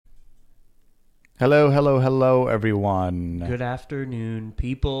Hello, hello, hello, everyone. Good afternoon,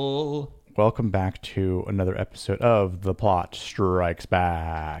 people. Welcome back to another episode of The Plot Strikes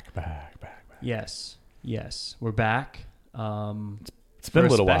Back. Yes, we're back. It's been a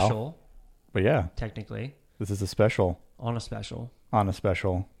little while. But yeah. Technically. This is a special. On a special.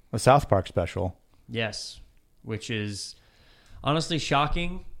 A South Park special. Yes, which is honestly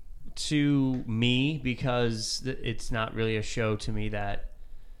shocking to me because it's not really a show to me that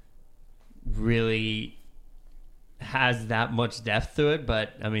really has that much depth to it,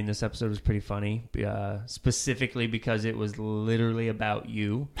 but I mean this episode was pretty funny, specifically because it was literally about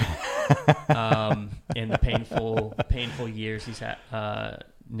you and the painful years he's had,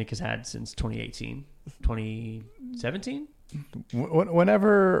 Nick has had since 2018 2017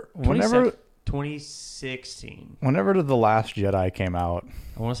 whenever 2016 whenever The Last Jedi came out.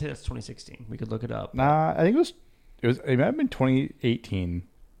 I want to say that's 2016. We could look it up. I think it might have been 2018.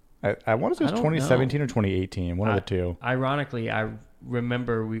 I want to say it was 2017 or 2018, one of the two. Ironically, I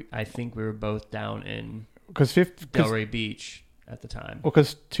remember I think we were both down in Delray Beach at the time. Well,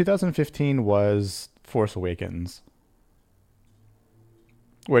 because 2015 was Force Awakens.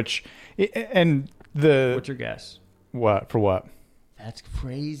 What's your guess? What? For what? That's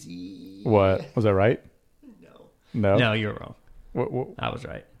crazy. What? Was that right? No? No, you're wrong. What? I was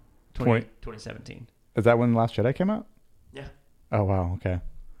right. 2017. Is that when The Last Jedi came out? Yeah. Oh, wow. Okay.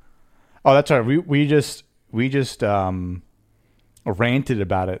 Oh, that's right. We just ranted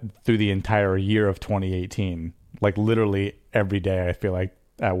about it through the entire year of 2018. Like literally every day, I feel like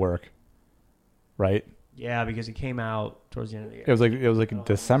at work. Right? Yeah, because it came out towards the end of the year. It was like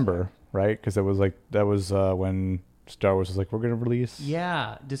December, right? Because that was when Star Wars was like, we're gonna release.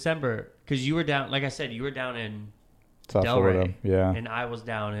 Yeah, December. Because you were down, like I said, you were down in South Florida, yeah, and I was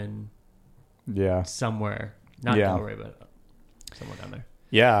down in somewhere, not Delray, but somewhere down there.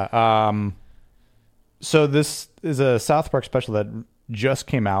 Yeah. So this is a South Park special that just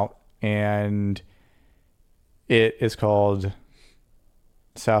came out, and it is called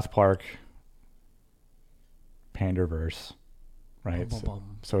South Park Panderverse, right?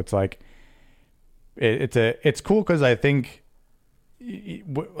 So it's like it's cool because I think,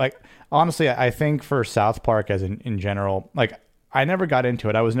 like, honestly, I think for South Park as in general, like, I never got into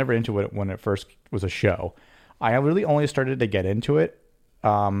it. I was never into it when it first was a show. I really only started to get into it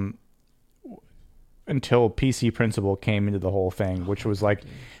until PC Principle came into the whole thing, which was like,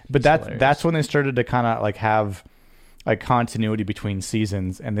 but that's when they started to kind of like have like continuity between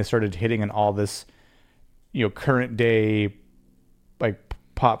seasons, and they started hitting on all this, current day, like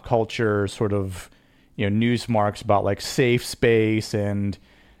pop culture sort of, news marks about like safe space and,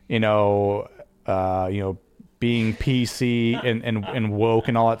 being PC and woke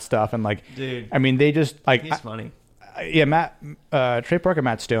and all that stuff. And like, dude, I mean, they just like, he's funny. Yeah, Trey Parker and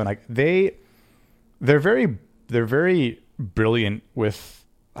Matt Stone, like they're very brilliant with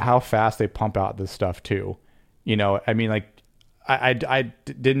how fast they pump out this stuff too. I mean, like I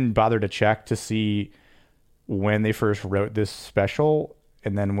didn't bother to check to see when they first wrote this special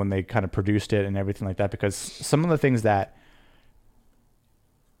and then when they kind of produced it and everything like that, because some of the things that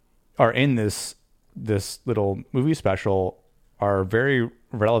are in this little movie special are very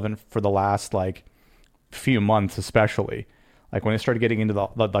relevant for the last like few months, especially like when they started getting into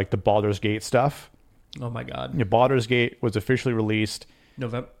the Baldur's Gate stuff. Oh my god. Baldur's Gate was officially released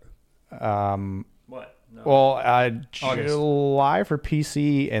November. What? No. Well, July for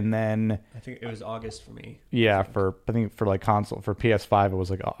PC, and then I think it was August for me. Yeah, for like console, for PS5 it was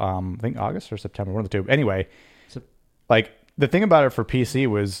like I think August or September, one of the two. Anyway, like the thing about it for PC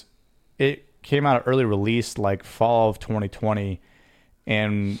was it came out early release like fall of 2020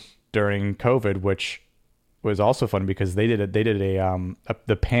 and during COVID, which was also fun because they did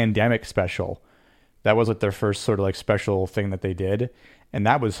the pandemic special. That was like their first sort of like special thing that they did, and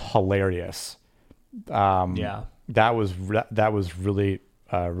that was hilarious. That was really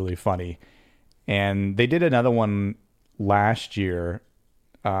really funny. And they did another one last year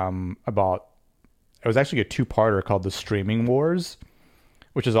about, it was actually a two-parter called The Streaming Wars,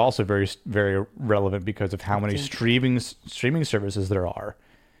 which is also very very relevant because of how many streaming services there are.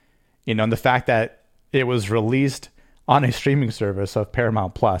 And the fact that it was released on a streaming service of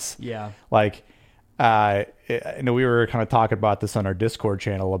Paramount Plus. Yeah. Like, we were kind of talking about this on our Discord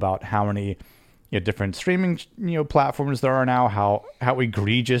channel about how many different streaming platforms there are now, how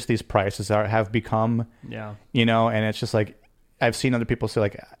egregious these prices have become. Yeah. And it's just like, I've seen other people say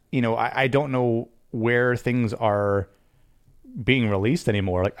like, I don't know where things are being released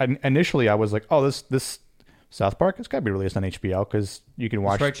anymore. Like initially I was like, oh, this South Park, it's got to be released on HBO because you can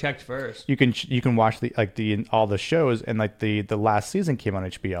watch. That's where I checked first. You can watch all the shows, and like the last season came on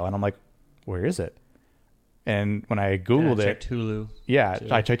HBO, and I'm like, where is it? And when I Googled I it, checked Hulu. yeah,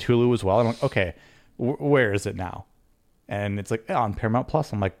 I checked Hulu as well. I'm like, okay, where is it now? And it's like, on Paramount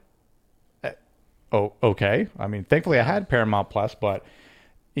Plus. I'm like, oh, okay. I mean, thankfully I had Paramount Plus, but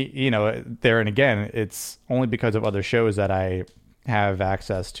there and again, it's only because of other shows that I have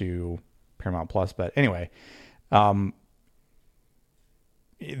access to Paramount Plus. But anyway,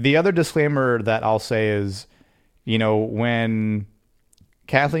 the other disclaimer that I'll say is, when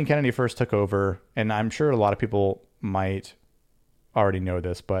Kathleen Kennedy first took over, and I'm sure a lot of people might already know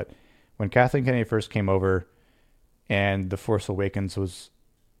this, but when Kathleen Kennedy first came over and The Force Awakens was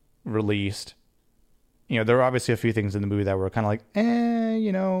released, there were obviously a few things in the movie that were kind of like, a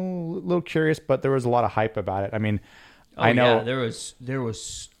little curious, but there was a lot of hype about it. I mean, I know there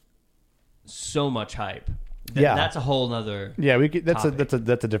was so much hype. Yeah, that's a whole nother. Yeah, that's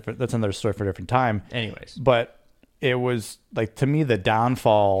another story for a different time. Anyways, but it was like, to me, the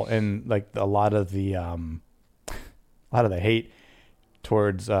downfall and like a lot of the hate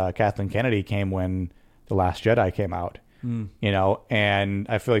towards Kathleen Kennedy came when The Last Jedi came out. And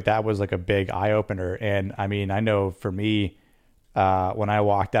I feel like that was like a big eye opener. And I mean, I know for me, when I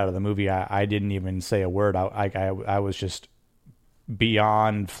walked out of the movie, I didn't even say a word. I was just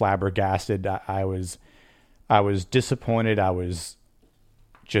beyond flabbergasted. I was disappointed. I was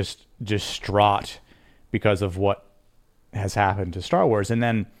just distraught because of what has happened to Star Wars. And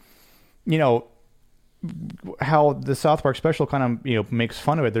then, how the South Park special kind of, makes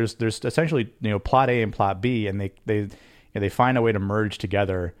fun of it. There's essentially, plot A and plot B, and they find a way to merge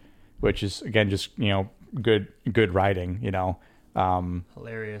together, which is, again, just, good writing,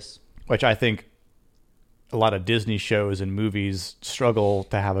 hilarious. Which I think a lot of Disney shows and movies struggle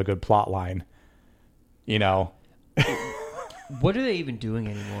to have a good plot line. What are they even doing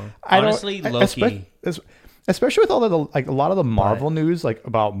anymore? Honestly, Loki. Especially with all of a lot of the Marvel news, like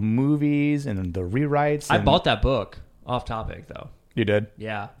about movies and the rewrites. I bought that book. Off topic, though. You did?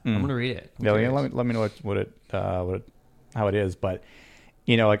 Yeah, I'm gonna read it. Yeah, let me know how it is. But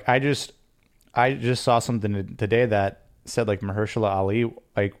I just saw something today that said like Mahershala Ali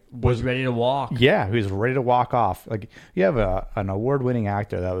was ready to walk. Yeah, he was ready to walk off. Like, you have an award-winning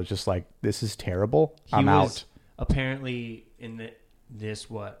actor that was just like, this is terrible. I'm out. Apparently in this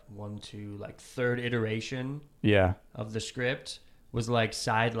third iteration. Yeah. Of the script was like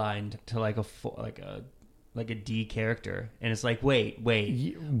sidelined to like a D character, and it's like, wait,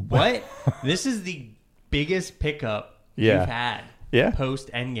 what? This is the biggest pickup you've had. Yeah. Post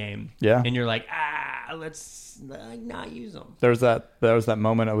Endgame. Yeah. And you're like, let's not use them. There was that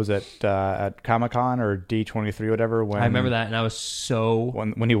moment. It was at Comic-Con or D23, whatever. When I remember that, and I was so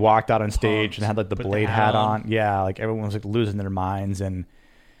when he walked out on stage and had like the blade hat on. Yeah, like everyone was like losing their minds, and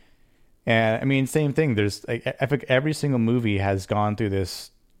I mean, same thing. There's I think every single movie has gone through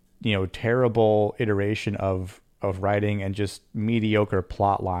this, terrible iteration of writing and just mediocre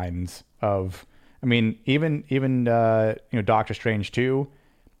plot lines of. I mean, even Doctor Strange 2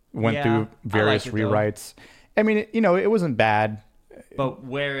 went through various rewrites. I mean, it wasn't bad, but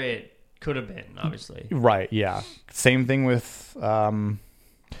where it could have been, obviously. Right? Yeah. Same thing with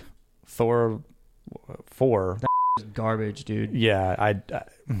Thor 4. That was garbage, dude. Yeah, I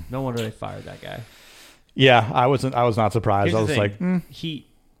no wonder they fired that guy. Yeah, I was not surprised. I was like,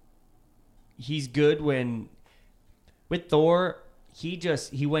 he's good with Thor.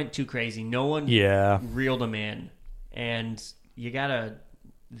 He went too crazy. No one reeled him in, and you gotta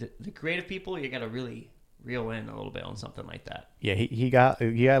the creative people. You gotta really reel in a little bit on something like that. Yeah, he got a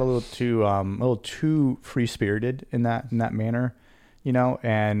little too free spirited in that manner,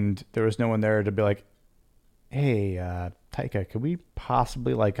 and there was no one there to be like, hey, Taika, could we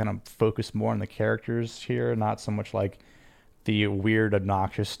possibly like kind of focus more on the characters here, not so much like the weird,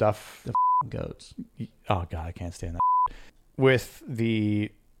 obnoxious stuff. The goats. Oh God, I can't stand that. With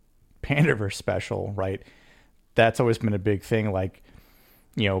the Panderverse special, right? That's always been a big thing. Like,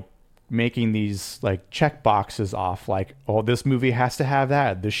 making these like check boxes off. Like, oh, this movie has to have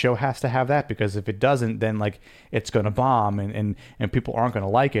that. This show has to have that, because if it doesn't, then like it's gonna bomb and people aren't gonna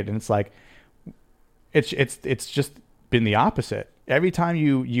like it. And it's like, it's just been the opposite. Every time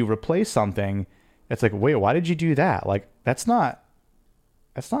you replace something, it's like, wait, why did you do that? Like, that's not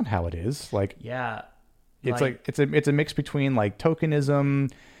how it is. Like, yeah. It's like it's a mix between like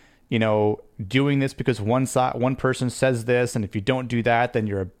tokenism, doing this because one person says this, and if you don't do that, then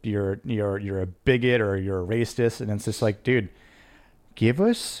you're a bigot or you're a racist, and it's just like, dude, give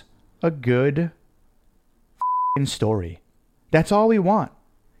us a good story. That's all we want.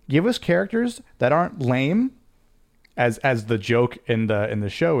 Give us characters that aren't lame, as the joke in the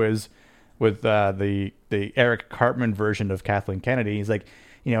show is with the Eric Cartman version of Kathleen Kennedy. He's like,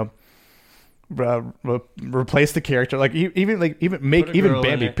 replace the character, like even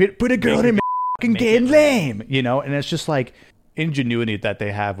Bambi, put a girl in it, fucking gay and lame, you know. And it's just like ingenuity that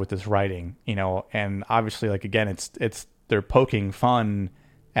they have with this writing, you know. And obviously, like, again, it's they're poking fun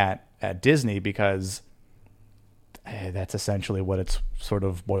at Disney because that's essentially what it's sort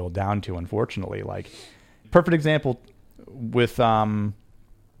of boiled down to, unfortunately. Like, perfect example with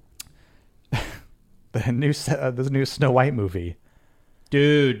this new Snow White movie.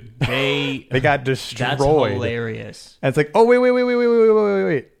 Dude, they got destroyed. That's hilarious. And it's like, oh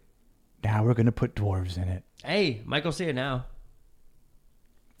wait. Now we're gonna put dwarves in it. Hey, might go see it now.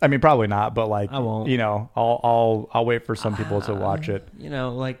 I mean, probably not, but like, I won't. You know, I'll wait for some people to watch it. You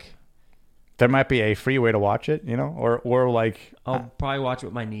know, like, there might be a free way to watch it, you know, or like I'll probably watch it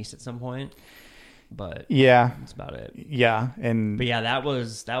with my niece at some point. But yeah, that's about it. Yeah, but yeah, that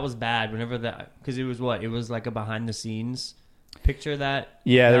was bad. Whenever that, because it was like a behind the scenes picture that.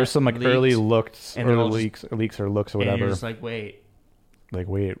 Yeah, there was some like leaked, early leaks or whatever. And you're just like, wait,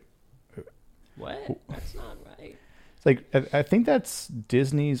 what? That's not right. It's like I think that's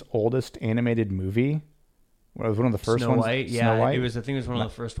Disney's oldest animated movie. It was one of the first ones. Snow White, yeah, White. I think it was one of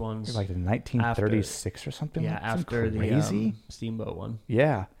the first ones, like in 1936 or something. Yeah, after the Steamboat one.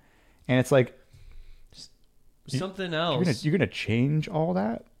 Yeah, and it's like something else. You're gonna change all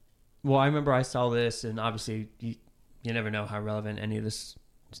that? Well, I remember I saw this, and obviously you never know how relevant any of this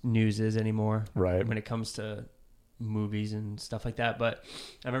news is anymore, right? When it comes to movies and stuff like that. But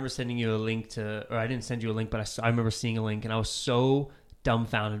I remember sending you a link or I didn't send you a link, but I remember seeing a link, and I was so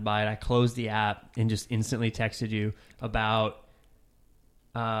dumbfounded by it. I closed the app and just instantly texted you about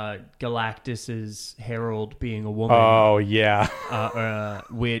Galactus's herald being a woman. Oh yeah,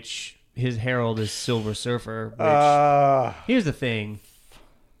 which his herald is Silver Surfer. Which here's the thing: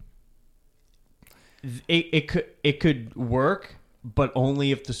 it could work, but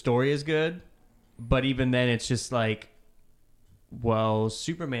only if the story is good. But even then, it's just like, well,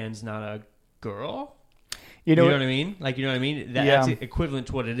 Superman's not a girl. You know what I mean? Like, you know what I mean? That's equivalent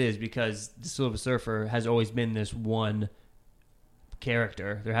to what it is, because the Silver Surfer has always been this one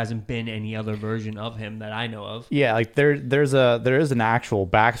character. There hasn't been any other version of him that I know of. Yeah, like there is an actual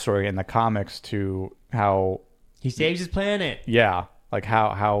backstory in the comics to how he saves his planet. Yeah, like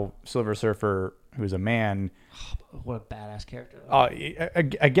how Silver Surfer, who's a man. What a badass character.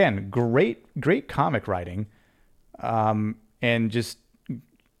 Again, great comic writing, and just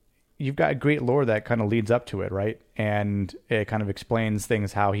you've got great lore that kind of leads up to it, right? And it kind of explains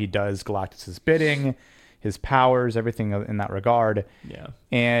things, how he does Galactus's bidding, his powers, everything in that regard. Yeah.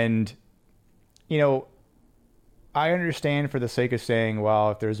 And, you know, I understand for the sake of saying,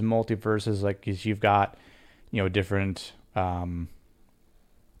 well, if there's multiverses, like you've got, you know, different, you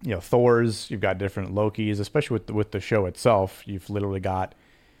know, Thors, you've got different Lokis, especially with the show itself. You've literally got,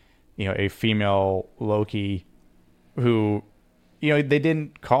 you know, a female Loki who, you know, they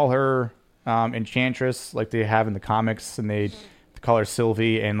didn't call her Enchantress like they have in the comics, and they call her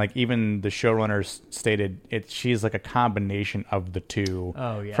Sylvie, and like even the showrunners stated she's like a combination of the two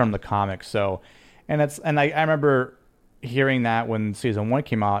from the comics. So, and I remember hearing that when season 1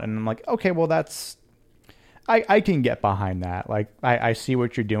 came out, and I'm like, okay, well that's I can get behind that. Like I see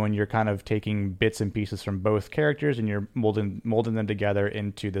what you're doing. You're kind of taking bits and pieces from both characters, and you're molding them together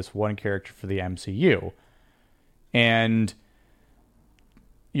into this one character for the MCU, and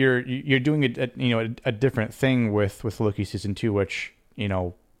you're doing a different thing with Loki season 2, which, you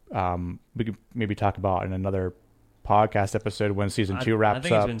know, we could maybe talk about in another podcast episode when season 2 wraps up. I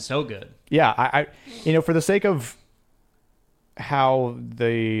think it's been so good. Yeah, I you know, for the sake of how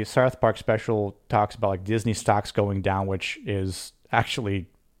the South Park special talks about like Disney stocks going down, which is actually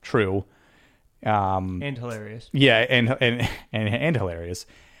true, and hilarious. Yeah, and hilarious.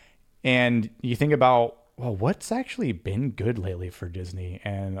 And you think about, well, what's actually been good lately for Disney?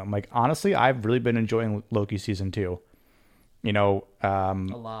 And I'm like, honestly, I've really been enjoying Loki season 2. You know, a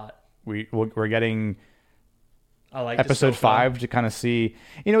lot. We're getting episode Ahsoka. 5 to kind of see.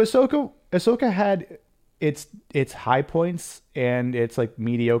 You know, Ahsoka had its high points and its like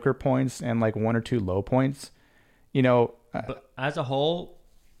mediocre points and like 1 or 2 low points. You know, but as a whole,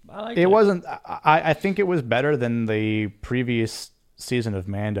 I liked it. Wasn't. I think it was better than the previous season of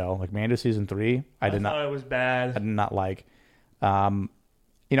Mando, like Mando season 3. I thought it was bad. I did not like. You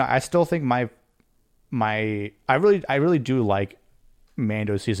know, I still think I really do like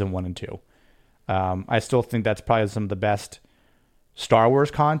Mando season 1 and 2. I still think that's probably some of the best Star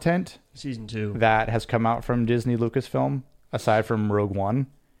Wars content season 2 that has come out from Disney Lucasfilm, aside from Rogue One.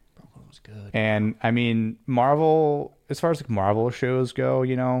 Rogue One was good. And I mean, Marvel, as far as like Marvel shows go,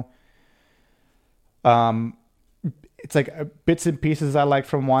 you know, it's like bits and pieces I liked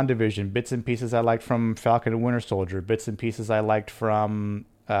from WandaVision, bits and pieces I liked from Falcon and Winter Soldier, bits and pieces I liked from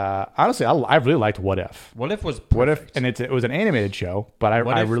honestly, I really liked What If. What If was perfect. What If, and it was an animated show, but I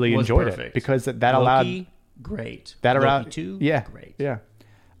really enjoyed it because that Loki, allowed great. That Loki allowed 2, yeah, great. Yeah.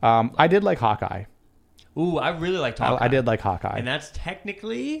 I did like Hawkeye. Ooh, I really liked Hawkeye. I did like Hawkeye, and that's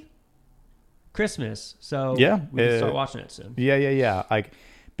technically Christmas, so yeah, we can start watching it soon. Yeah. Like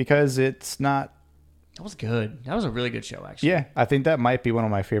because it's not. That was good. That was a really good show, actually. Yeah, I think that might be one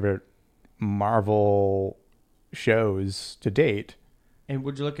of my favorite Marvel shows to date. And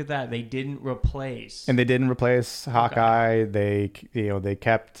would you look at that? They didn't replace. And they didn't replace Hawkeye. They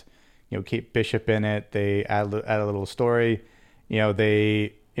kept Kate Bishop in it. They added a little story.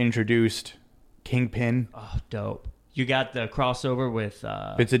 They introduced Kingpin. Oh, dope! You got the crossover with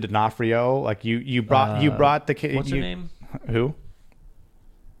Vincent D'Onofrio. Like you brought the kid. What's her name? Who?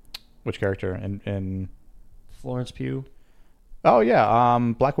 Which character? In Florence Pugh. Oh yeah,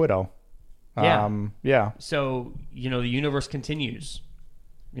 Black Widow. Yeah. So the universe continues.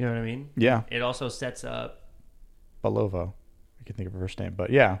 You know what I mean? Yeah. It also sets up Belova. I can think of her first name, but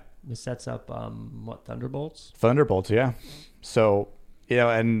yeah. It sets up Thunderbolts? Thunderbolts, yeah. So,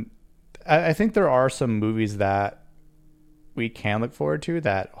 and I think there are some movies that we can look forward to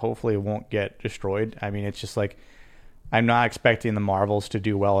that hopefully won't get destroyed. I mean, it's just like I'm not expecting the Marvels to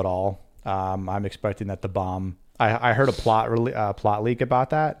do well at all. I'm expecting that to bomb. I heard a plot leak about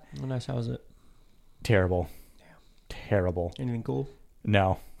that. Oh, nice. How was it? Terrible. Damn. Terrible. Anything cool?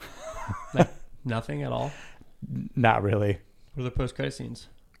 No. Nothing at all? Not really. What are the post-credit scenes?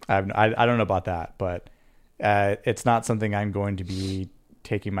 I don't know about that, but it's not something I'm going to be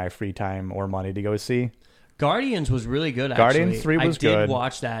taking my free time or money to go see. Guardians was really good, actually. Guardians 3 was good. I did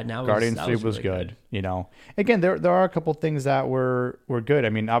watch that. Guardians 3 was really good. Again, there are a couple things that were good. I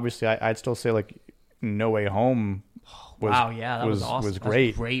mean, obviously, I'd still say like No Way Home was that was awesome. Was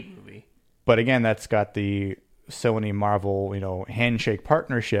great. That was a great movie. But again, that's got the Sony Marvel handshake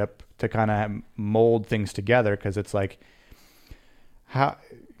partnership to kind of mold things together, because it's like how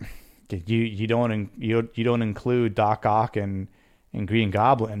you don't include Doc Ock and Green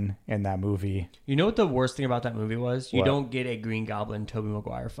Goblin in that movie. You know what the worst thing about that movie was? You What? don't get a Green Goblin Tobey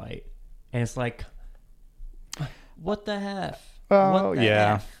Maguire fight, and it's like, what the heck? Oh What the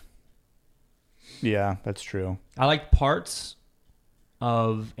yeah, F? yeah, that's true. I liked parts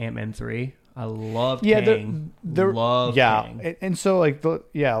of Ant-Man 3. I love Kang. Love Kang. and so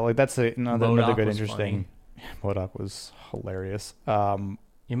that's another MODOK good was interesting. MODOK was hilarious. And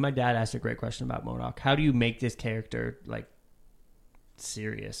my dad asked a great question about MODOK. How do you make this character like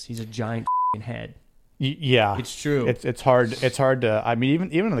serious? He's a giant head. Yeah, it's true. It's hard. It's hard to. I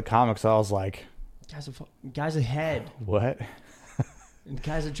mean, even in the comics, I was like, guy's a head. What? The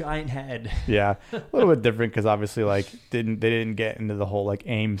guy's a giant head. Yeah, a little bit different because obviously, like, they didn't get into the whole like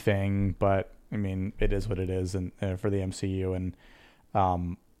AIM thing, but I mean, it is what it is, and for the MCU, and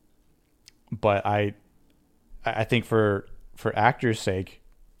but I think for actors' sake,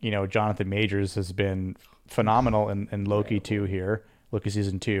 Jonathan Majors has been phenomenal in Loki 2 here, Loki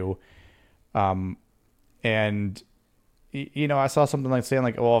season 2, and I saw something like saying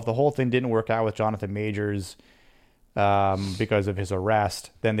like, well, if the whole thing didn't work out with Jonathan Majors, because of his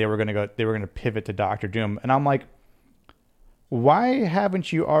arrest, then they were going to pivot to Doctor Doom. And I'm like, why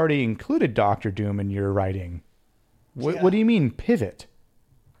haven't you already included Doctor Doom in your writing? What do you mean pivot?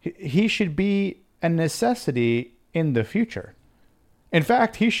 He should be a necessity in the future. In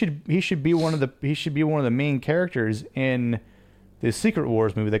fact, he should be one of the main characters in the Secret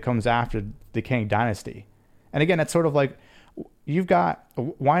Wars movie that comes after the Kang Dynasty. And again, it's sort of like,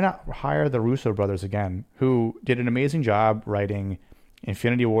 why not hire the Russo brothers again, who did an amazing job writing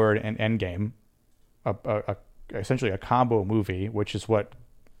Infinity War and Endgame, essentially a combo movie, which is what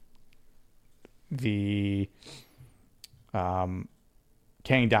the Kang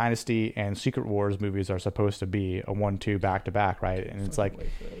Dynasty and Secret Wars movies are supposed to be, a 1-2 back-to-back, right? And it's like,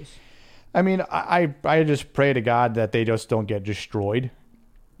 I mean, I just pray to God that they just don't get destroyed,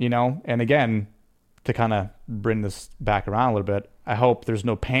 and again, to kind of bring this back around a little bit, I hope there's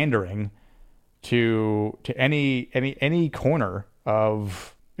no pandering to any corner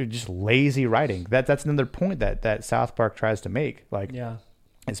of just lazy writing. That's another point that South Park tries to make. Like,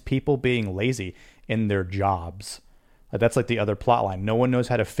 is people being lazy in their jobs. That's like the other plot line. No one knows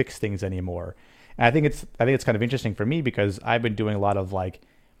how to fix things anymore. And I think it's kind of interesting for me because I've been doing a lot of like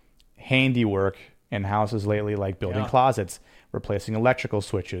handiwork in houses lately, like building closets, replacing electrical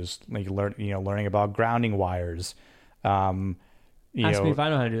switches, like learning about grounding wires. Ask me if I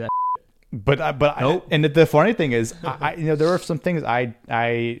know how to do that. But nope. And the funny thing is, I there are some things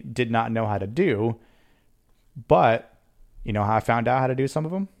I did not know how to do, but You know how I found out how to do some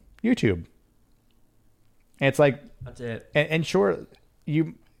of them? YouTube. And it's like, that's it. And sure,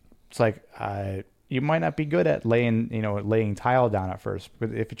 it's like, you might not be good at laying tile down at first,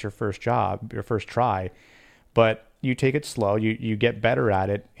 if it's your first job, your first try, but you take it slow, you get better at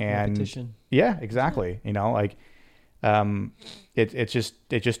it. And repetition. Yeah, exactly. You know, like, it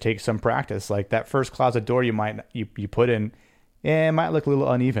just takes some practice. Like that first closet door you put in, it might look a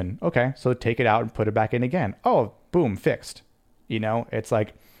little uneven. Okay. So take it out and put it back in again. Oh, boom, fixed. You know, it's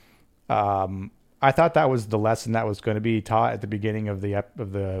like, I thought that was the lesson that was going to be taught at the beginning of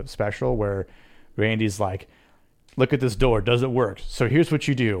the special, where Randy's like, look at this door. Does it work? So here's what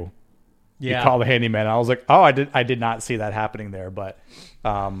you do. Yeah. You call the handyman. I was like, oh, I did not see that happening there. But,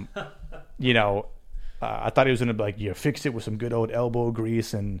 you know, I thought he was going to be like, you fix it with some good old elbow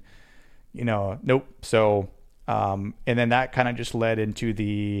grease and, you know, nope. So, and then that kind of just led into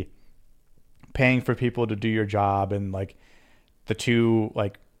the paying for people to do your job. And like the two,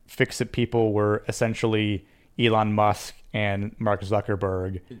 like, fix-it people were essentially Elon Musk and Mark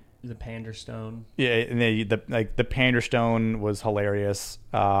Zuckerberg. The Panderstone. Yeah, and the Panderstone was hilarious.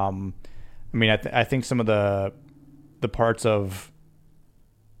 I mean, I think some of the parts of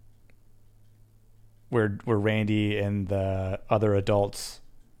where Randy and the other adults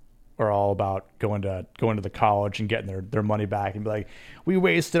are all about going to the college and getting their money back and be like, we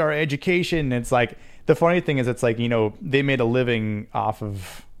wasted our education. And it's like, the funny thing is, it's like, you know, they made a living off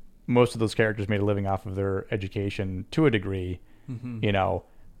of, most of those characters made a living off of their education to a degree, you know,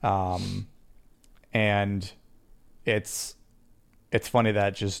 and it's funny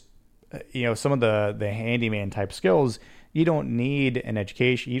that just, you know, some of the handyman type skills, you don't need an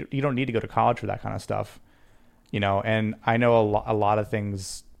education. You don't need to go to college for that kind of stuff, you know. And I know a lot of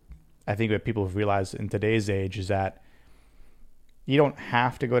things, I think that people have realized in today's age is that you don't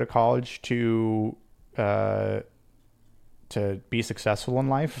have to go to college to be successful in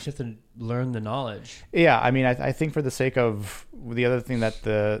life. You just have to learn the knowledge. Yeah. I mean, I think for the sake of the other thing that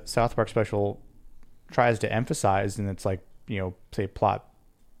the South Park special tries to emphasize, and it's like, you know, say plot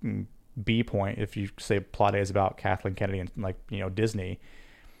B point, if you say plot A is about Kathleen Kennedy and, like, you know, Disney,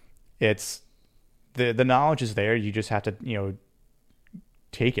 it's the knowledge is there. You just have to, you know,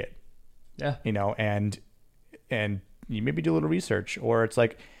 take it. Yeah. You know, and you maybe do a little research, or it's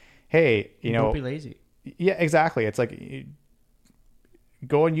like, hey, you know, don't be lazy. Yeah, exactly. It's like,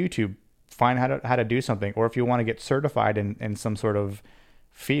 go on YouTube, find how to do something. Or if you want to get certified in some sort of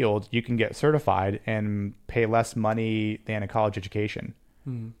field, you can get certified and pay less money than a college education.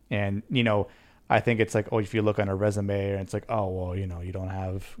 And, you know, I think it's like, oh, if you look on a resume and it's like, oh, well, you know, you don't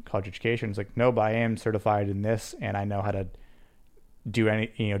have college education. It's like, no, but I am certified in this and I know how to do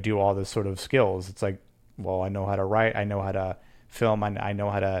all this sort of skills. It's like, well, I know how to write. I know how to film. I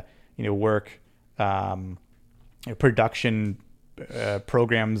know how to, you know, work production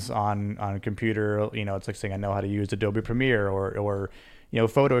programs on a computer. You know, it's like saying I know how to use Adobe Premiere or you know,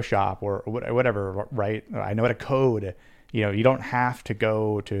 Photoshop or whatever, right? I know how to code. You know, you don't have to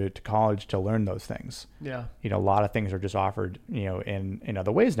go to college to learn those things. Yeah. You know, a lot of things are just offered, you know, in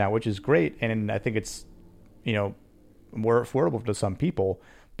other ways now, which is great. And I think it's, you know, more affordable to some people,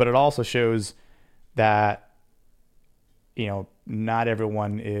 but it also shows that, you know, not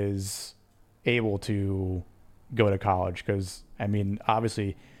everyone is able to go to college. Because, I mean,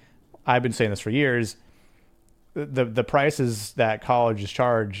 obviously, I've been saying this for years, the prices that colleges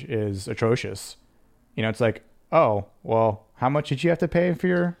charge is atrocious. You know, it's like, oh, well, how much did you have to pay for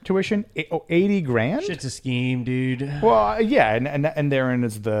your tuition? 80 grand? Shit's a scheme, dude. Well, yeah, and therein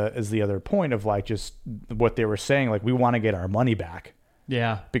is the other point of, like, just what they were saying, like, we want to get our money back.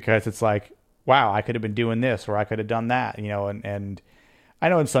 Yeah. Because it's like, wow, I could have been doing this or I could have done that, you know, and I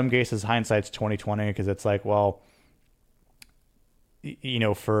know in some cases hindsight's 20/20, because it's like, well, you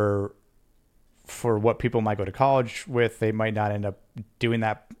know, for what people might go to college with, they might not end up doing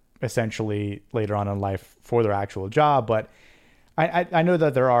that essentially later on in life for their actual job. But I know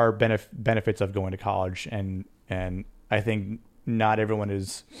that there are benefits of going to college, and I think not everyone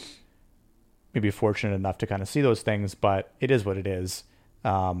is maybe fortunate enough to kind of see those things, but it is what it is.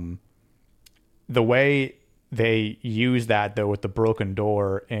 The way they use that, though, with the broken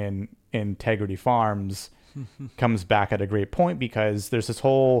door in Integrity Farms comes back at a great point, because there's this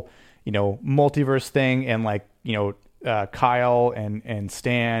whole, you know, multiverse thing, and, like, you know, Kyle and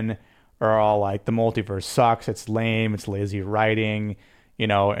Stan are all like, the multiverse sucks, it's lame, it's lazy writing, you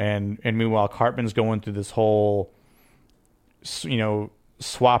know, and meanwhile Cartman's going through this whole, you know,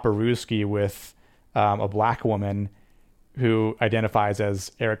 swap-a-rooski with a black woman who identifies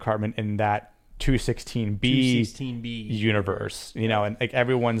as Eric Cartman in that 216B universe, you know, and like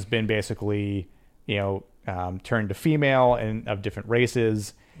everyone's been basically, you know, turned to female and of different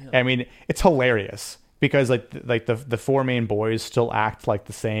races. Yeah. I mean, it's hilarious because like the four main boys still act like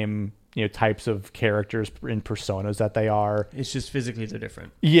the same, types of characters in personas that they are. It's just physically they're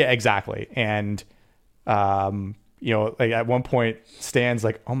different. Yeah, exactly. And like at one point Stan's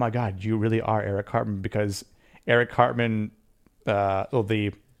like, oh my God, you really are Eric Cartman, because Eric Cartman,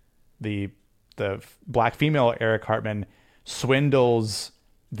 the black female Eric Cartman swindles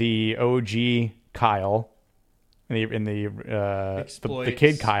the OG Kyle the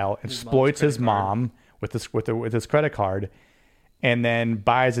kid Kyle, exploits his mom with his credit card, and then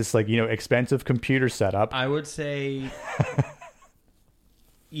buys this expensive computer setup. I would say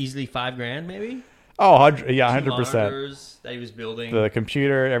easily $5,000 maybe. Oh, 100%. That he was building the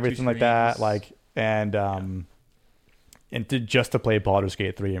computer, everything like that, and just to play Baldur's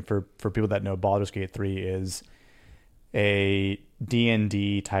Gate 3. And for people that know, Baldur's Gate 3 is a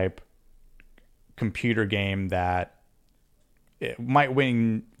D&D type computer game that it might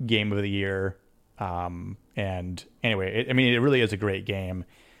win Game of the Year. And anyway, it really is a great game.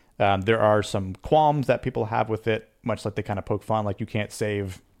 There are some qualms that people have with it, much like they kind of poke fun, like you can't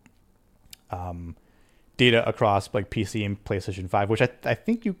save data across like PC and PlayStation 5, which I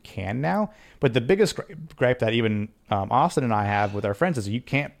think you can now. But the biggest gripe that even Austin and I have with our friends is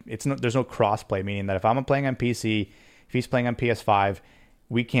there's no cross-play, meaning that if I'm playing on PC, if he's playing on PS5,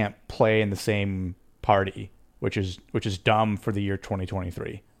 we can't play in the same party, which is dumb for the year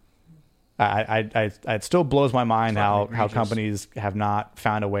 2023. It still blows my mind how companies have not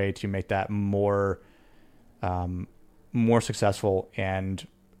found a way to make that more successful and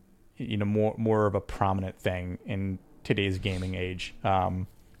more of a prominent thing in today's gaming age.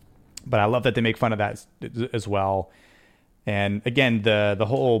 But I love that they make fun of that as well. And again, the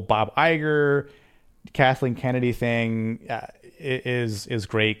whole Bob Iger, Kathleen Kennedy thing is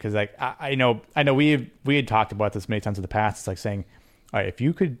great, because I know we had talked about this many times in the past. It's like saying, all right, if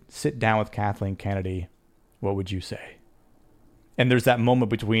you could sit down with Kathleen Kennedy, what would you say? And there's that moment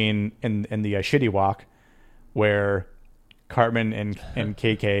between in the Shitty Walk where Cartman and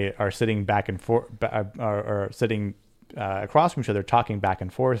KK are sitting back and forth, or sitting across from each other, talking back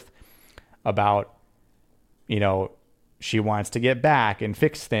and forth about, she wants to get back and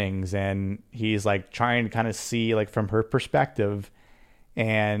fix things, and he's like trying to kind of see like from her perspective,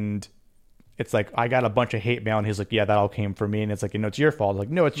 and it's like, I got a bunch of hate mail, and he's like, yeah, that all came from me, and it's like, it's your fault. It's like,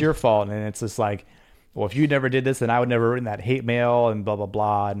 no, it's your fault. And it's just like, well, if you never did this, then I would never have written that hate mail, and blah blah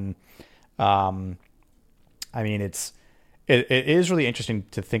blah. And I mean, it is really interesting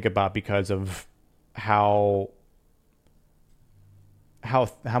to think about because of how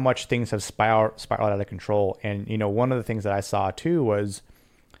much things have spiraled out of control. And one of the things that I saw too was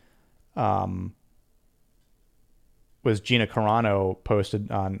Gina Carano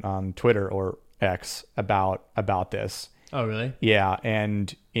posted on Twitter or X about this. Oh, really? Yeah,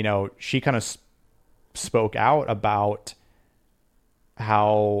 and she kind of spoke out about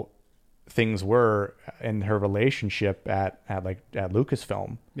how things were in her relationship at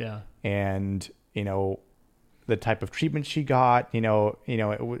Lucasfilm. Yeah, and the type of treatment she got. It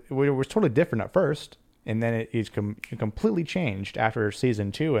was totally different at first, and then it completely changed after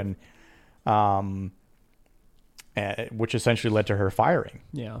season 2, and which essentially led to her firing.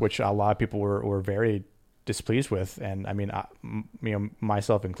 Yeah, which a lot of people were very displeased with, and I mean,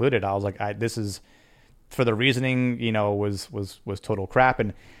 myself included. I was like, this is, for the reasoning, was total crap,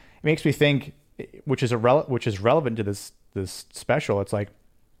 and it makes me think, which is relevant to this special. It's like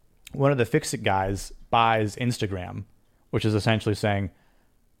one of the Fix-It guys buys Instagram, which is essentially saying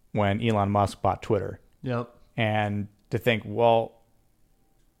when Elon Musk bought Twitter. Yep. And to think, well,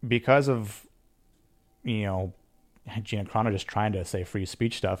 because of Gina Carano just trying to say free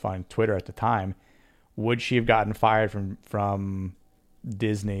speech stuff on Twitter at the time, would she have gotten fired from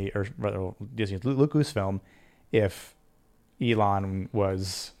Disney, or rather Disney Lucasfilm, if Elon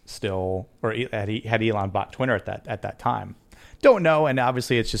was still, or had Elon bought Twitter at that time? Don't know, and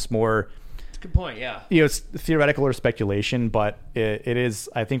obviously it's just more. It's a good point, yeah. It's theoretical or speculation, but it is.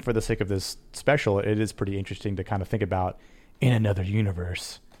 I think for the sake of this special, it is pretty interesting to kind of think about in another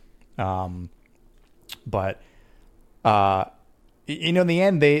universe. But in the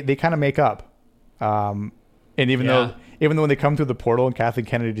end, they kind of make up. And even though when they come through the portal, and Kathleen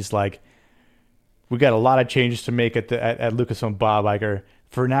Kennedy's like, we got a lot of changes to make at Lucasfilm, Bob Iger.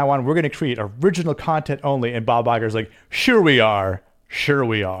 For now on, we're going to create original content only. And Bob Iger's like, sure we are.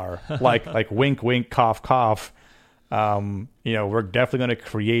 like wink, wink, cough, cough. We're definitely going to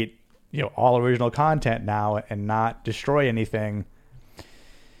create, all original content now and not destroy anything.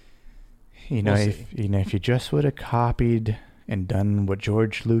 If you just would have copied and done what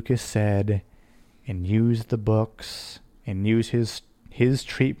George Lucas said, and use the books and use his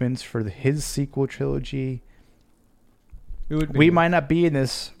treatments for his sequel trilogy, we might not be in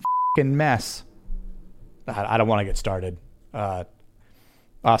this fucking mess. I don't want to get started.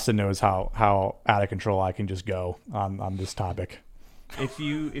 Austin knows how out of control I can just go on this topic. If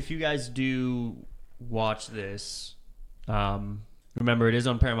you guys do watch this, remember it is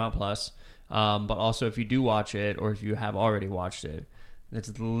on Paramount Plus. But also if you do watch it, or if you have already watched it,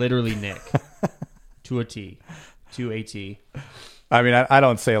 it's literally Nick to a T. I mean, I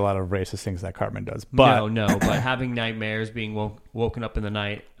don't say a lot of racist things that Cartman does, but no. But having nightmares, being woken up in the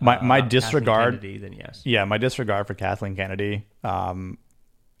night, my disregard, Kennedy, then yes, yeah, my disregard for Kathleen Kennedy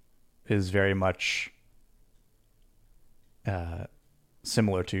is very much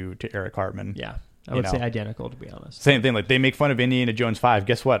similar to Eric Cartman. Yeah, I would say identical, to be honest. Same thing. Like, they make fun of Indiana Jones 5.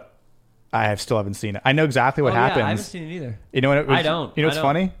 Guess what? I still haven't seen it. I know exactly what happens. Yeah, I haven't seen it either. You know what? I don't. You know what's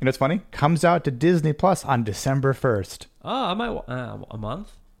funny? You know what's funny? Comes out to Disney Plus on December 1st. Oh, I might a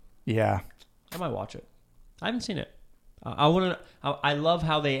month. Yeah, I might watch it. I haven't seen it. I want to. I love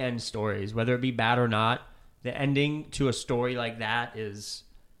how they end stories, whether it be bad or not. The ending to a story like that is,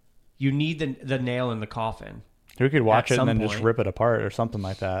 you need the nail in the coffin. We could watch it and then just rip it apart or something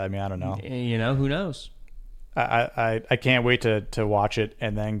like that. I mean, I don't know. You know, who knows? I can't wait to watch it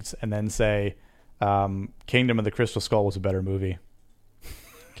and then say Kingdom of the Crystal Skull was a better movie.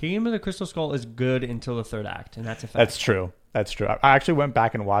 Kingdom of the Crystal Skull is good until the third act, and that's a fact. That's true. I actually went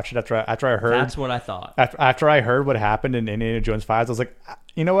back and watched it after I heard. That's what I thought. After I heard what happened in Indiana Jones 5, I was like,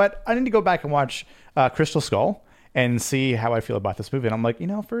 you know what? I need to go back and watch Crystal Skull and see how I feel about this movie. And I'm like,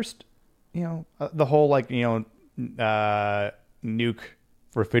 first, the whole nuke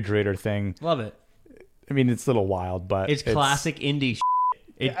refrigerator thing. Love it. I mean, it's a little wild, but it's classic indie shit.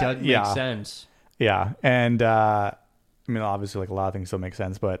 It does make sense. Yeah, and I mean, obviously, like, a lot of things don't make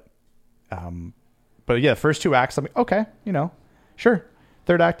sense, but yeah, first two acts, I'm like, okay, sure.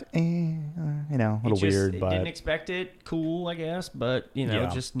 Third act, a little weird, but didn't expect it. Cool, I guess, but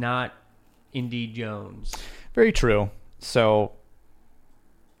just not Indie Jones. Very true. So,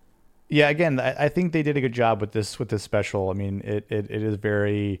 yeah, again, I think they did a good job with this special. I mean, it is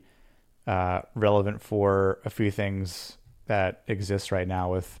very relevant for a few things that exist right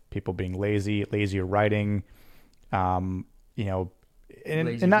now, with people being lazier writing, writing,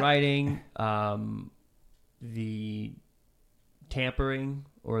 the tampering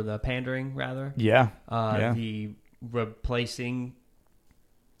or the pandering rather. Yeah. The replacing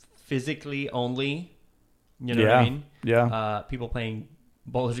physically only, what I mean? Yeah. People playing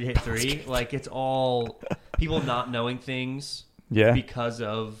Baldur's Gate 3, like, it's all people not knowing things because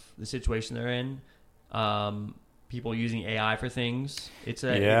of the situation they're in. People using AI for things. It's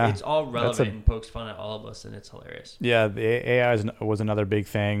all relevant and pokes fun at all of us, and it's hilarious. Yeah, the AI was another big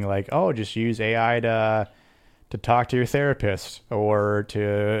thing. Like, just use AI to talk to your therapist or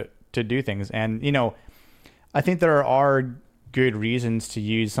to do things. And I think there are good reasons to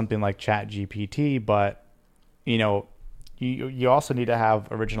use something like ChatGPT, but you also need to have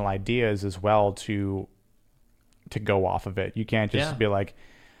original ideas as well to go off of it. You can't just be like,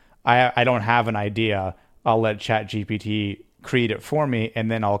 I don't have an idea, I'll let ChatGPT create it for me,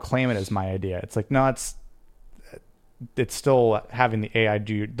 and then I'll claim it as my idea. It's like, no, it's still having the AI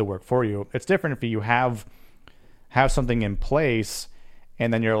do the work for you. It's different if you have something in place,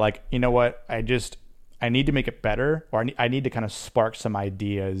 and then you're like, you know what, I need to make it better, or I need to kind of spark some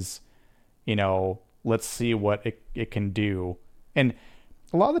ideas. Let's see what it can do. And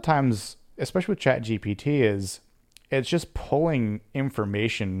a lot of the times, especially with ChatGPT, it's just pulling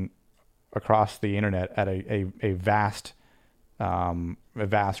information across the internet at a vast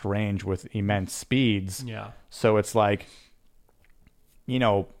range with immense speeds. Yeah. So it's like,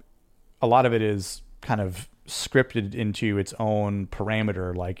 a lot of it is kind of scripted into its own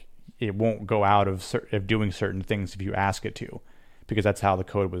parameter. Like, it won't go out of doing certain things if you ask it to, because that's how the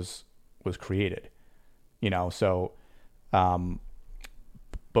code was created. So,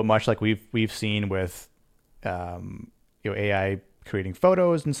 but much like we've seen with, AI creating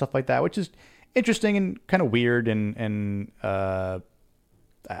photos and stuff like that, which is interesting and kind of weird, and I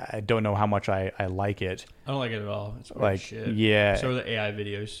don't know how much I like it. I don't like it at all. It's like shit. Yeah. So are the AI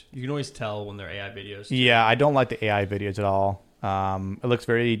videos. You can always tell when they're AI videos too. Yeah, I don't like the AI videos at all. It looks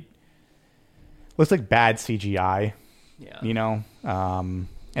like bad CGI. Yeah.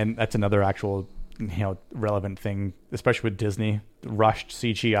 And that's another actual relevant thing, especially with Disney. Rushed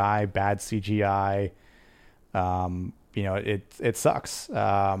CGI, bad CGI. It sucks.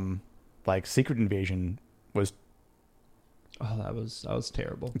 Like, Secret Invasion was. Oh, that was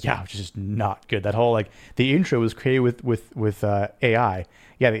terrible. Yeah, it was just not good. That whole, like, the intro was created with AI.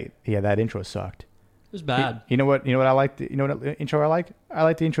 Yeah, that intro sucked. was bad. You know what I like? You know what intro I like? I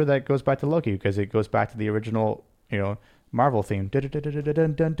like the intro that goes back to Loki because it goes back to the original, Marvel theme. Yeah.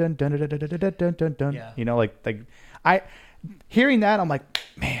 I hearing that, I'm like,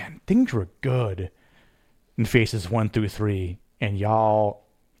 man, things were good in phases 1 through 3, and y'all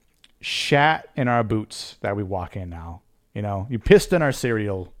shat in our boots that we walk in now. You pissed in our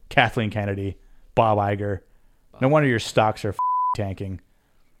cereal, Kathleen Kennedy, Bob Iger. No wonder your stocks are tanking.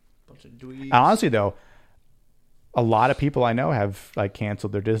 Bunch of dweebs. Honestly, though, a lot of people I know have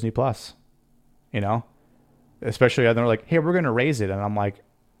canceled their Disney Plus. Especially they're like, "Hey, we're going to raise it," and I'm like,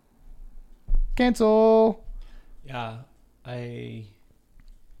 "Cancel." Yeah, how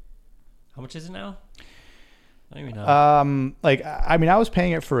much is it now? I don't even know. I was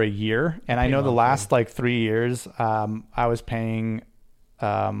paying it for a year, and I know the last 3 years, I was paying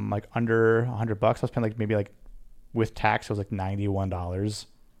under $100. I was paying maybe with tax, it was $91.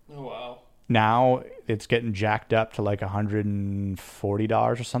 Oh wow! Now it's getting jacked up to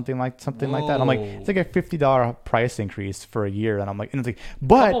 $140 or something like that. I'm like, it's a $50 price increase for a year, and I'm like,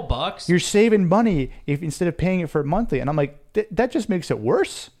 but couple bucks. You're saving money if instead of paying it for it monthly, and I'm like, that just makes it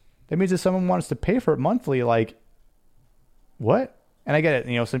worse. That means if someone wants to pay for it monthly, what? And I get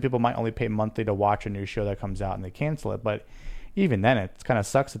it. Some people might only pay monthly to watch a new show that comes out and they cancel it, but even then, it kind of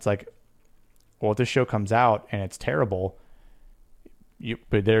sucks. It's like, well, if this show comes out and it's terrible,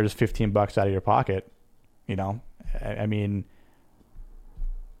 but there's $15 out of your pocket. I mean,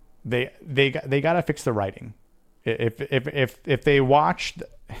 they got to fix the writing. If they watched,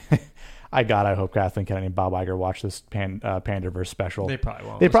 I hope Kathleen Kennedy and Bob Iger watch this Panderverse special. They probably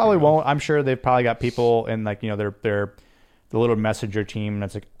won't. They probably won't. I'm sure they've probably got people in their the little messenger team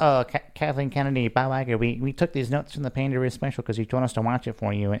that's like, oh, Kathleen Kennedy, Bob Iger, we took these notes from the Panderverse special because you told us to watch it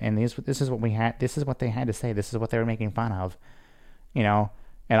for you, and this is what we had. This is what they had to say. This is what they were making fun of. And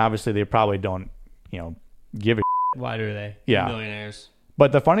obviously they probably don't, give a Why do they? Yeah. Millionaires.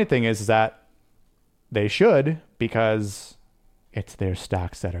 But the funny thing is that they should, because it's their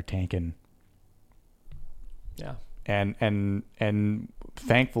stocks that are tanking. Yeah. And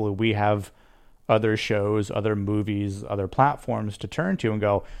thankfully we have other shows, other movies, other platforms to turn to and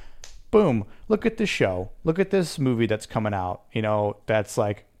go, boom, look at this show. Look at this movie that's coming out. That's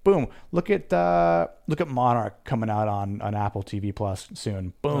boom, look at Monarch coming out on Apple TV Plus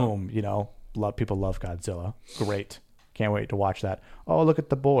soon. Boom, people love Godzilla. Great. Can't wait to watch that. Oh, look at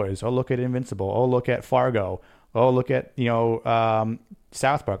The Boys. Oh, look at Invincible. Oh, look at Fargo. Oh, look at,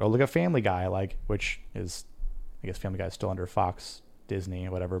 South Park. Oh, look at Family Guy, which is, I guess Family Guy is still under Fox, Disney,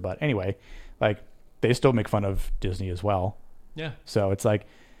 or whatever. But anyway, they still make fun of Disney as well. Yeah. So it's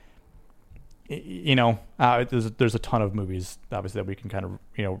there's a ton of movies obviously that we can kind of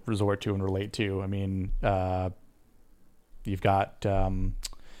resort to and relate to. I mean, you've got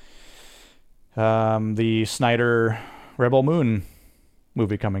the Snyder Rebel Moon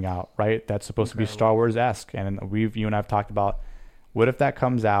movie coming out, right? That's supposed to be Star Wars-esque, and you and I've talked about what if that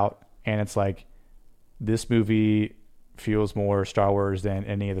comes out and it's this movie feels more Star Wars than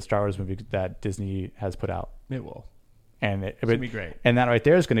any of the Star Wars movies that Disney has put out. It will, and it's gonna be great. And that right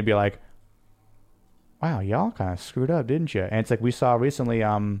there is going to be wow, y'all kind of screwed up, didn't you? And it's we saw recently,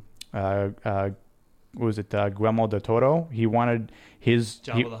 what was it, Guillermo del Toro? He wanted his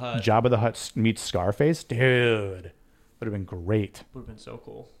Jabba the Hutt meets Scarface. Dude, would have been great. Would have been so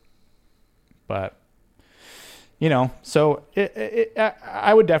cool. But, so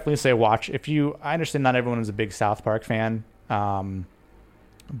I would definitely say watch. I understand not everyone is a big South Park fan,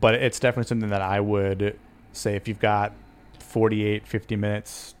 but it's definitely something that I would say if you've got 48, 50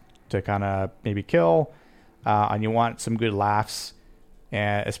 minutes to kind of maybe kill, and you want some good laughs,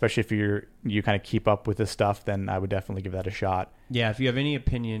 and especially if you kind of keep up with this stuff, then I would definitely give that a shot. Yeah, if you have any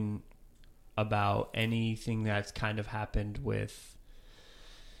opinion about anything that's kind of happened with,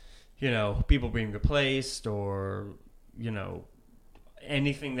 people being replaced or,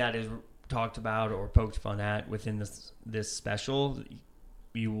 anything that is talked about or poked fun at within this special,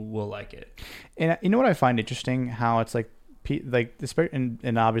 you will like it. And you know what I find interesting? How it's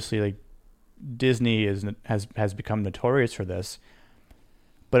and obviously Disney has become notorious for this,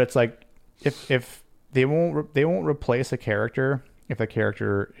 but it's if they won't replace a character if the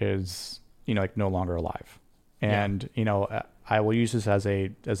character is no longer alive. And I will use this as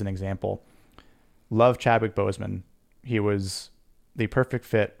an example. Love Chadwick Boseman. He was the perfect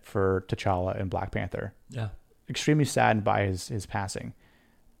fit for T'Challa in Black Panther. Yeah. Extremely saddened by his passing.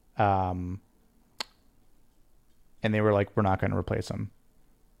 And they were we're not going to replace him.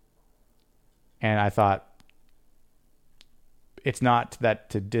 And I thought, it's not that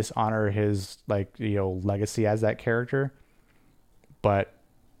to dishonor his legacy as that character, but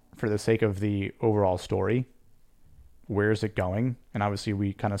for the sake of the overall story, where is it going? And obviously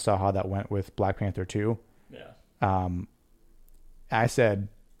we kind of saw how that went with Black Panther 2. Yeah. I said,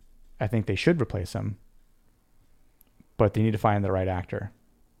 I think they should replace him, but they need to find the right actor.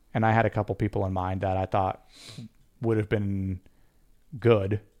 And I had a couple people in mind that I thought would have been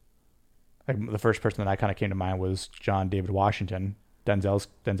good. Like the first person that I kind of came to mind was John David Washington, Denzel's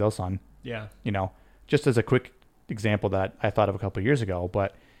son. Yeah. You know, just as a quick example that I thought of a couple of years ago,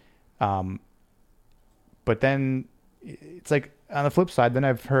 but then it's like on the flip side, then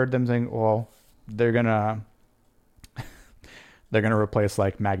I've heard them saying, well, they're gonna replace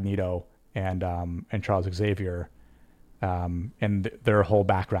like Magneto and Charles Xavier, and their whole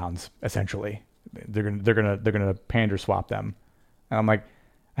backgrounds essentially. They're gonna pander swap them, and I'm like,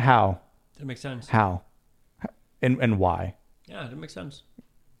 how? That makes sense. How? And why? Yeah, that makes sense.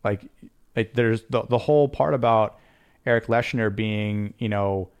 Like there's the whole part about Eric Leschner being, you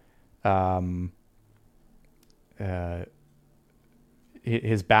know,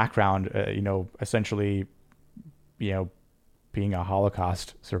 his background, you know, essentially, you know, being a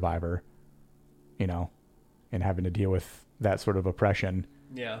Holocaust survivor, you know, and having to deal with that sort of oppression.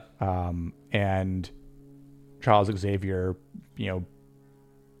 Yeah. And Charles Xavier, you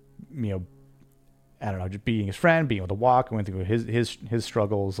know, I don't know, just being his friend, being able to walk, going through his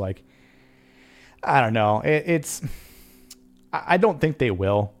struggles. Like, I don't know. I don't think they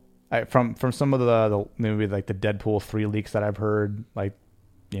will. From some of the maybe like the Deadpool 3 leaks that I've heard, like,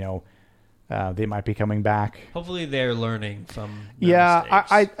 you know, they might be coming back. Hopefully they're learning from their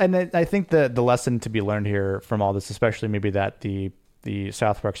mistakes. I think the lesson to be learned here from all this, especially maybe that the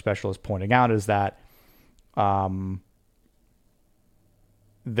South Park special is pointing out, is that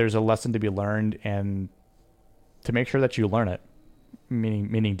there's a lesson to be learned, and to make sure that you learn it,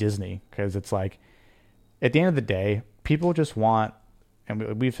 meaning Disney, because it's like at the end of the day, people just want,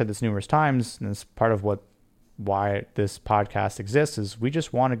 and we've said this numerous times, and it's part of why this podcast exists, is we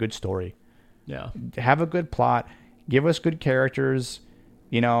just want a good story. Yeah. Have a good plot, give us good characters,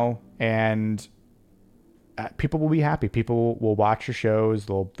 you know, and people will be happy. People will watch your shows.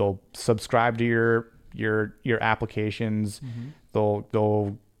 They'll subscribe to your applications. Mm-hmm.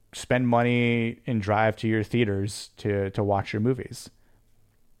 They'll spend money and drive to your theaters to watch your movies.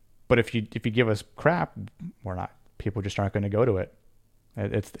 But if you give us crap, people just aren't going to go to it.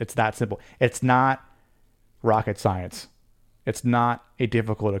 It's that simple. It's not rocket science. It's not a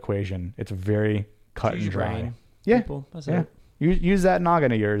difficult equation. It's very cut and dry. Brain. Yeah. People, that's yeah. it. Use that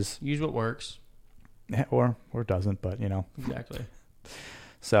noggin of yours. Use what works. Or doesn't, but you know. Exactly.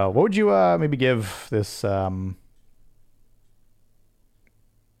 So what would you maybe give this as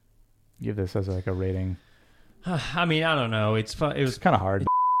like a rating? I mean, I don't know. It's fun. It was kind of hard.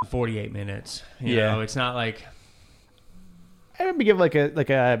 48 minutes. You know, it's not like. I would give like an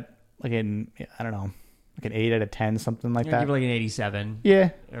I don't know, like an 8 out of 10, something like that. Give like an 87.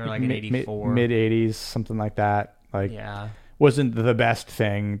 Yeah. Or like an 84. Mid 80s, something like that. Like, yeah. Wasn't the best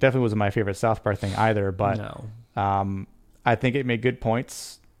thing. Definitely wasn't my favorite South Park thing either. But no. I think it made good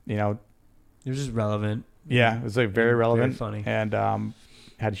points. You know, it was just relevant. Yeah, it was like very relevant, very funny, and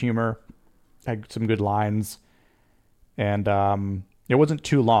had humor, had some good lines, and it wasn't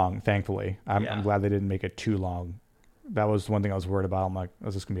too long. Thankfully, I'm glad they didn't make it too long. That was one thing I was worried about. I'm like,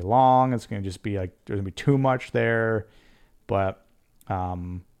 is this gonna be long? It's gonna just be like there's gonna be too much there, but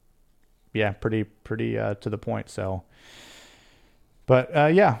yeah, pretty to the point. So.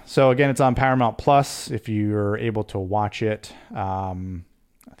 But yeah, so again, it's on Paramount Plus if you're able to watch it. I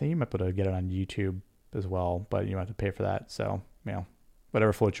think you might be able to get it on YouTube as well, but you might have to pay for that. So, you know,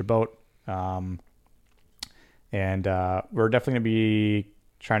 whatever floats your boat. And we're definitely going to be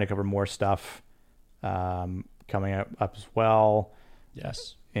trying to cover more stuff coming up as well.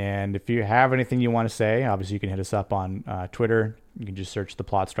 Yes. And if you have anything you want to say, obviously you can hit us up on Twitter. You can just search The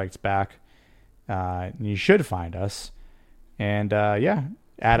Plot Strikes Back. And you should find us. And yeah,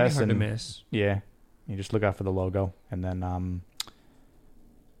 add us hard and to miss. Yeah, you just look out for the logo, and then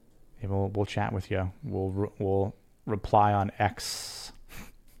we'll chat with you. We'll reply on X.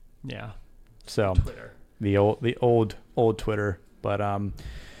 Yeah. So Twitter. the old Twitter. But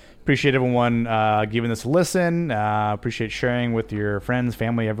appreciate everyone giving this a listen. Appreciate sharing with your friends,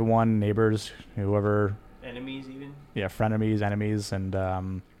 family, everyone, neighbors, whoever. Enemies even. Yeah, frenemies, enemies,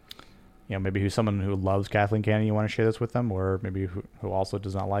 and. You know, maybe who's someone who loves Kathleen Kennedy, you want to share this with them, or maybe who also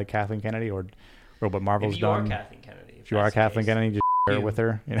does not like Kathleen Kennedy, or what Marvel's done. If you are Kathleen Kennedy. If you are Kathleen Kennedy, just share it with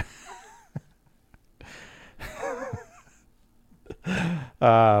her. You know?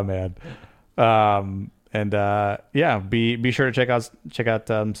 Oh man. And yeah, be sure to check out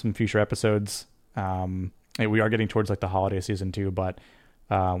some future episodes. And we are getting towards like the holiday season too, but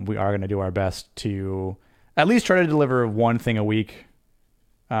we are going to do our best to at least try to deliver one thing a week.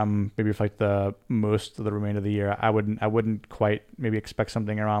 Maybe for like the most of the remainder of the year. I wouldn't quite maybe expect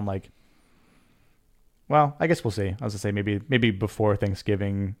something around like, well, I guess we'll see. I was gonna say maybe before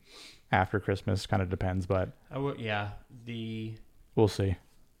Thanksgiving, after Christmas, kind of depends, but we'll see.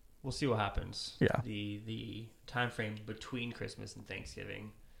 We'll see what happens. Yeah. The time frame between Christmas and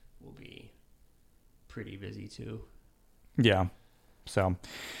Thanksgiving will be pretty busy too. Yeah. So,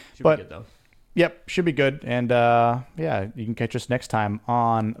 should be good though. Yep, should be good. And yeah, you can catch us next time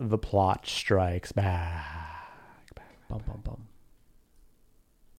on The Plot Strikes Back. Bum, bum, bum.